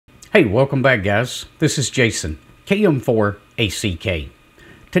Hey, welcome back guys. This is Jason, KM4ACK.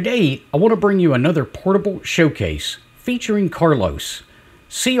 Today, I want to bring you another portable showcase featuring Carlos,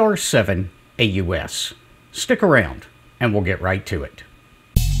 CR7AUS. Stick around and we'll get right to it.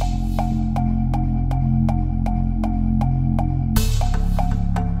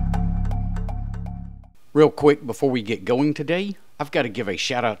 Real quick before we get going today, I've got to give a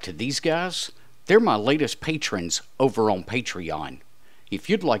shout out to these guys. They're my latest patrons over on Patreon. If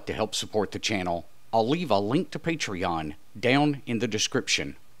you'd like to help support the channel, I'll leave a link to Patreon down in the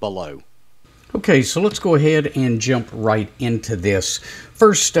description below. Okay, so let's go ahead and jump right into this.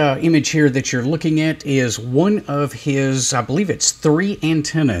 First image here that you're looking at is one of his, I believe it's 3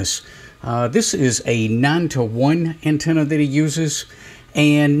 antennas. This is a 9-to-1 antenna that he uses.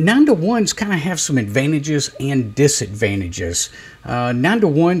 And 9-to-1s kind of have some advantages and disadvantages.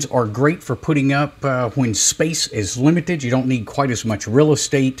 9-to-1s are great for putting up when space is limited. You don't need quite as much real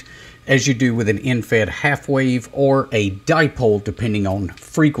estate as you do with an end-fed half-wave or a dipole, depending on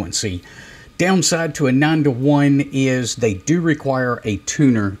frequency. Downside to a 9-to-1 is they do require a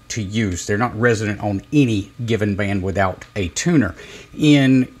tuner to use. They're not resident on any given band without a tuner.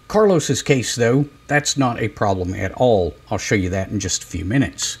 In Carlos's case, though, that's not a problem at all. I'll show you that in just a few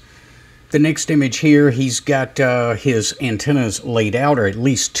minutes. The next image here, he's got his antennas laid out, or at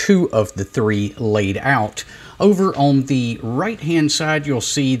least 2 of the 3 laid out. Over on the right-hand side, you'll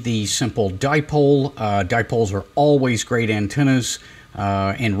see the simple dipole. Dipoles are always great antennas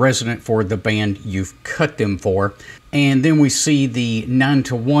and resonant for the band you've cut them for. And then we see the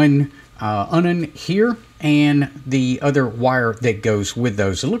 9-to-1 unun here and the other wire that goes with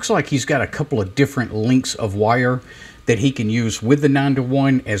those. It looks like he's got a couple of different lengths of wire that he can use with the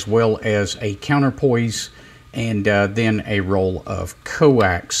 9-to-1, as well as a counterpoise and then a roll of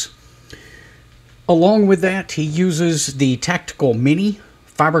coax. Along with that, he uses the Tactical Mini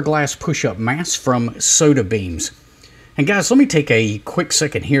fiberglass push-up mask from Soda Beams. And guys, let me take a quick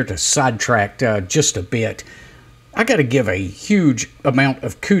second here to sidetrack just a bit. I got to give a huge amount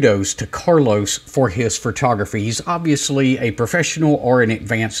of kudos to Carlos for his photography. He's obviously a professional or an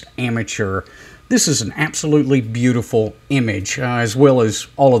advanced amateur. This is an absolutely beautiful image, as well as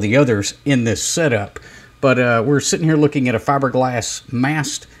all of the others in this setup. But we're sitting here looking at a fiberglass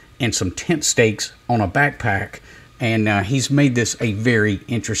mast and some tent stakes on a backpack, and he's made this a very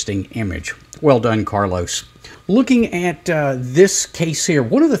interesting image. Well done, Carlos. Looking at this case here,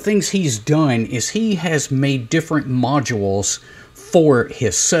 one of the things he's done is he has made different modules for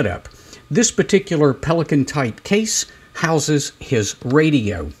his setup. This particular Pelican type case houses his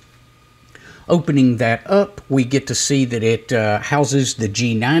radio. Opening that up, we get to see that it houses the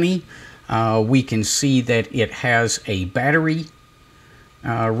G90. We can see that it has a battery.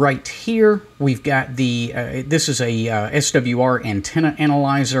 Right here, we've got the, this is a SWR antenna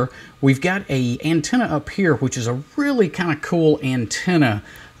analyzer. We've got a antenna up here, which is a really kind of cool antenna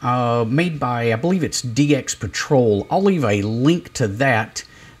made by, I believe it's DX Patrol. I'll leave a link to that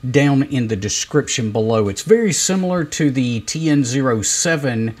down in the description below. It's very similar to the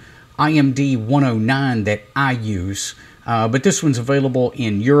TN07 IMD 109 that I use. But this one's available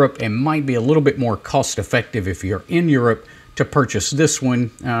in Europe and might be a little bit more cost effective if you're in Europe to purchase this one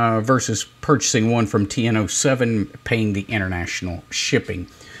versus purchasing one from TN07, paying the international shipping.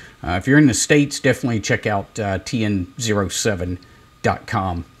 If you're in the States, definitely check out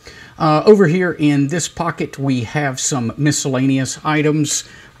TN07.com. Over here in this pocket, we have some miscellaneous items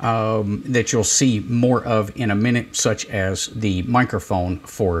that you'll see more of in a minute, such as the microphone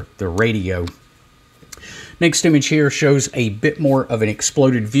for the radio. Next image here shows a bit more of an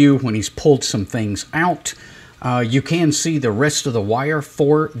exploded view when he's pulled some things out. You can see the rest of the wire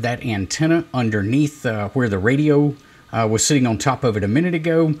for that antenna underneath where the radio was sitting on top of it a minute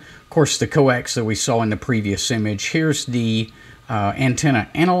ago. Of course, the coax that we saw in the previous image. Here's the antenna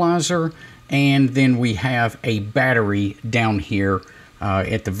analyzer, and then we have a battery down here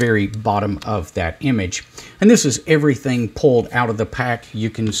at the very bottom of that image. And this is everything pulled out of the pack.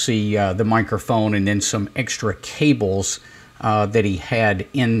 You can see the microphone and then some extra cables that he had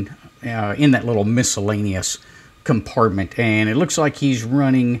in that little miscellaneous compartment, and it looks like he's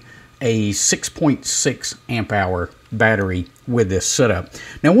running a 6.6 amp hour battery with this setup.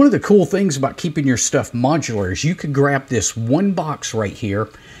 Now, one of the cool things about keeping your stuff modular is you could grab this one box right here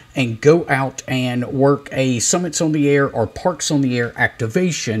and go out and work a Summits on the Air or Parks on the Air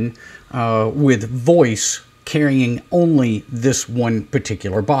activation with voice, carrying only this one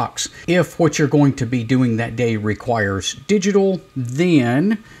particular box. If what you're going to be doing that day requires digital,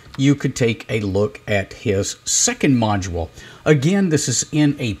 then you could take a look at his second module. Again, this is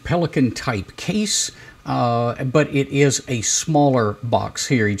in a Pelican type case. but it is a smaller box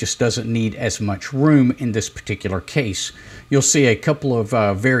here. He just doesn't need as much room in this particular case. You'll see a couple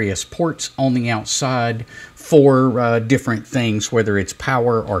of various ports on the outside for different things, whether it's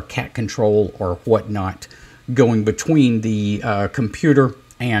power or cat control or whatnot, going between the computer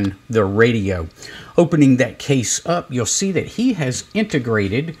and the radio. Opening that case up, you'll see that he has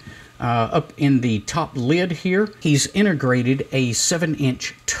integrated up in the top lid here, he's integrated a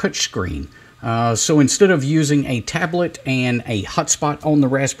 7-inch touchscreen. So instead of using a tablet and a hotspot on the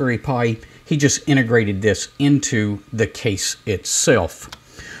Raspberry Pi, he just integrated this into the case itself.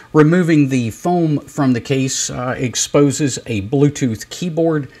 Removing the foam from the case exposes a Bluetooth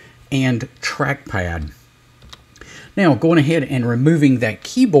keyboard and trackpad. Now, going ahead and removing that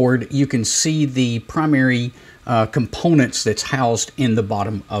keyboard, you can see the primary components that's housed in the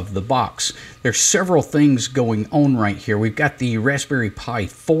bottom of the box. There's several things going on right here. We've got the Raspberry Pi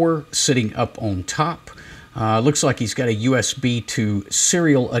 4 sitting up on top. Looks like he's got a USB to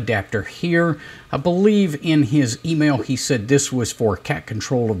serial adapter here. I believe in his email he said this was for cat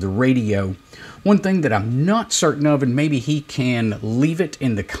control of the radio. One thing that I'm not certain of, and maybe he can leave it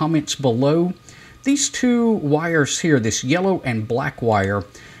in the comments below, these two wires here, this yellow and black wire,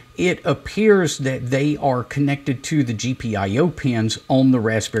 it appears that they are connected to the GPIO pins on the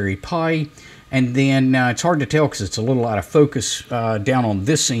Raspberry Pi, and then it's hard to tell because it's a little out of focus down on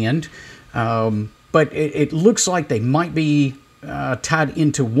this end, but it looks like they might be tied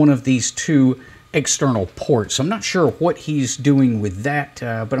into one of these two external ports. I'm not sure what he's doing with that,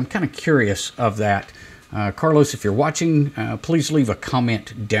 but I'm kind of curious of that. Carlos, if you're watching, please leave a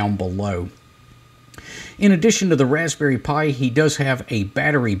comment down below. In addition to the Raspberry Pi, he does have a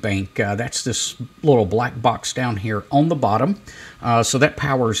battery bank. That's this little black box down here on the bottom. So that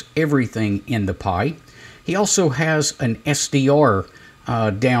powers everything in the Pi. He also has an SDR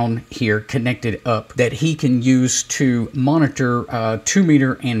down here connected up that he can use to monitor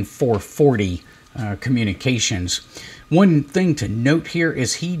 2-meter and 440 communications. One thing to note here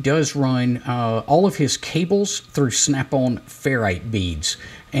is he does run all of his cables through Snap-on ferrite beads,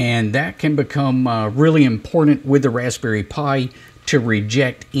 and that can become really important with the Raspberry Pi to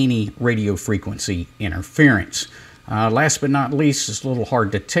reject any radio frequency interference. Last but not least, it's a little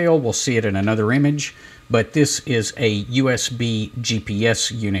hard to tell. We'll see it in another image, but this is a USB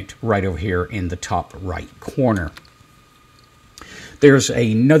GPS unit right over here in the top right corner. There's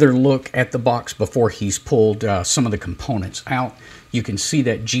another look at the box before he's pulled some of the components out. You can see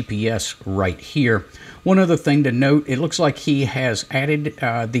that GPS right here. One other thing to note, it looks like he has added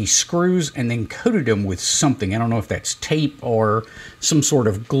these screws and then coated them with something. I don't know if that's tape or some sort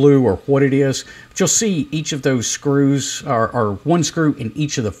of glue or what it is. But you'll see each of those screws are one screw in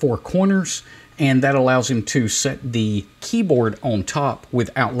each of the 4 corners, and that allows him to set the keyboard on top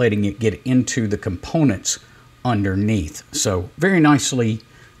without letting it get into the components underneath. So very nicely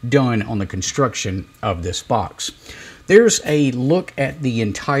done on the construction of this box. There's a look at the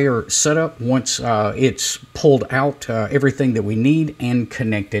entire setup once it's pulled out, everything that we need and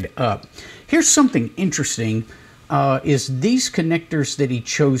connected up. Here's something interesting, is these connectors that he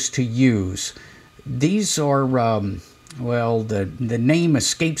chose to use. These are, well, the name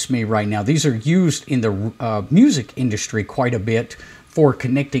escapes me right now. These are used in the music industry quite a bit for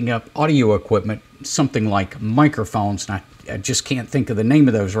connecting up audio equipment, something like microphones. And I just can't think of the name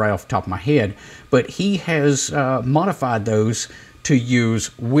of those right off the top of my head, but he has modified those to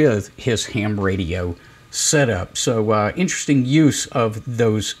use with his ham radio setup. So interesting use of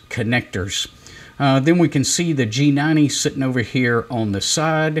those connectors. Then we can see the G90 sitting over here on the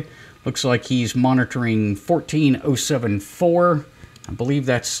side. Looks like he's monitoring 14074. I believe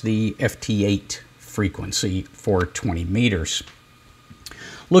that's the FT8 frequency for 20 meters.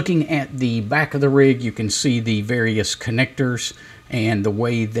 Looking at the back of the rig, you can see the various connectors and the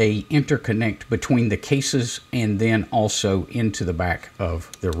way they interconnect between the cases and then also into the back of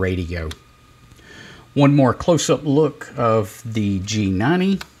the radio. One more close-up look of the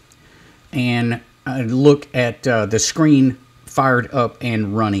G90 and a look at the screen fired up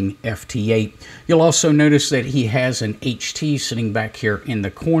and running FT8. You'll also notice that he has an HT sitting back here in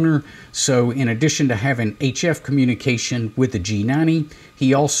the corner. So in addition to having HF communication with the G90,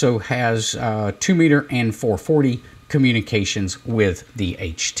 he also has 2-meter and 440 communications with the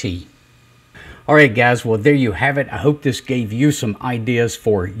HT. All right, guys, well, there you have it. I hope this gave you some ideas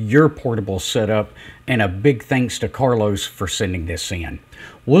for your portable setup, and a big thanks to Carlos for sending this in.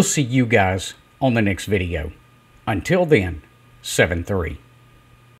 We'll see you guys on the next video. Until then, 7-3.